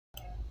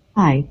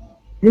Hi.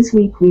 This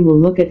week we will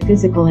look at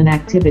physical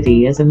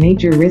inactivity as a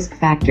major risk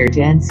factor to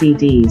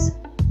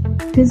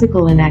NCDs.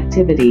 Physical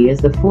inactivity is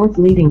the fourth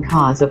leading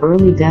cause of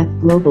early death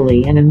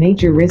globally and a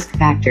major risk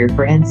factor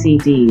for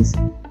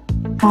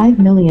NCDs. 5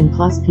 million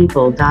plus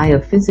people die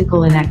of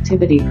physical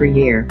inactivity per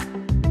year.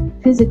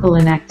 Physical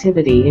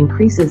inactivity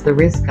increases the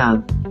risk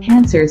of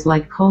cancers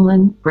like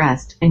colon,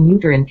 breast, and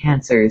uterine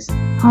cancers,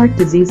 heart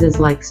diseases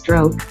like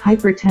stroke,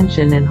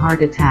 hypertension and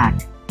heart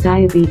attack,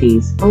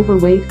 diabetes,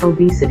 overweight,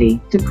 obesity,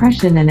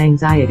 depression and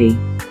anxiety.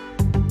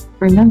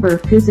 Remember,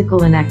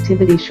 physical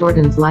inactivity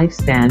shortens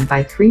lifespan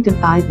by 3 to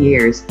 5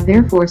 years,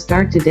 therefore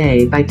start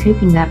today by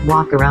taking that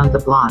walk around the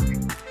block.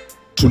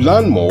 To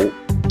learn more,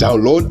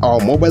 download our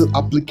mobile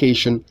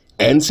application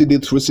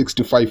NCD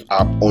 365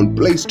 app on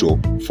Play Store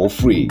for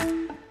free.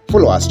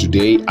 Follow us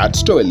today at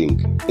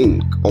Storylink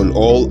Inc. on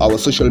all our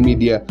social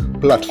media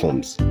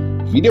platforms.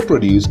 Video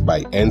produced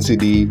by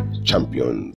NCD Champions.